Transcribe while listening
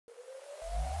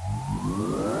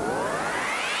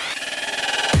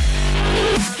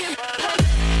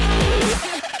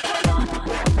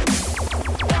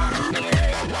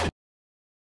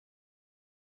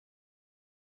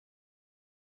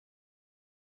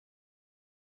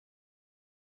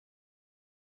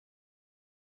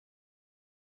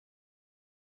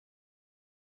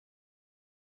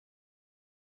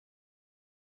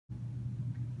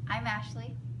I'm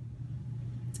Ashley.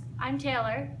 I'm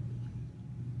Taylor.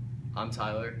 I'm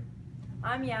Tyler.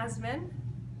 I'm Yasmin.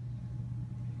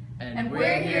 And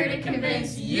we're here to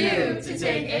convince you to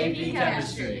take AP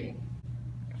Chemistry.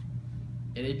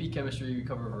 In AP Chemistry, we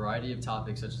cover a variety of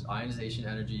topics such as ionization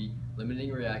energy, limiting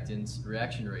reactants,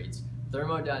 reaction rates,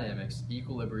 thermodynamics,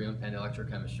 equilibrium, and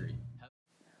electrochemistry.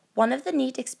 One of the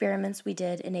neat experiments we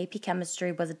did in AP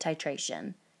Chemistry was a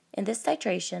titration. In this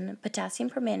titration, potassium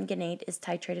permanganate is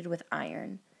titrated with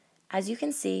iron. As you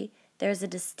can see, there is a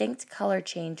distinct color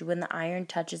change when the iron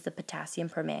touches the potassium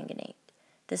permanganate.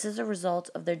 This is a result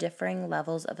of their differing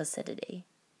levels of acidity.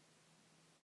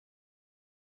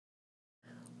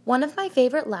 One of my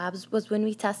favorite labs was when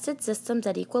we tested systems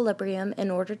at equilibrium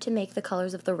in order to make the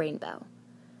colors of the rainbow.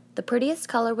 The prettiest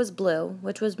color was blue,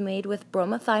 which was made with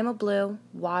bromothymol blue,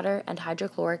 water, and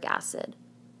hydrochloric acid.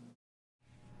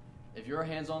 If you're a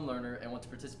hands-on learner and want to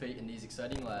participate in these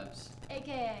exciting labs,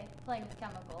 AKA playing with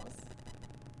chemicals,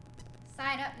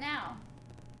 sign up now.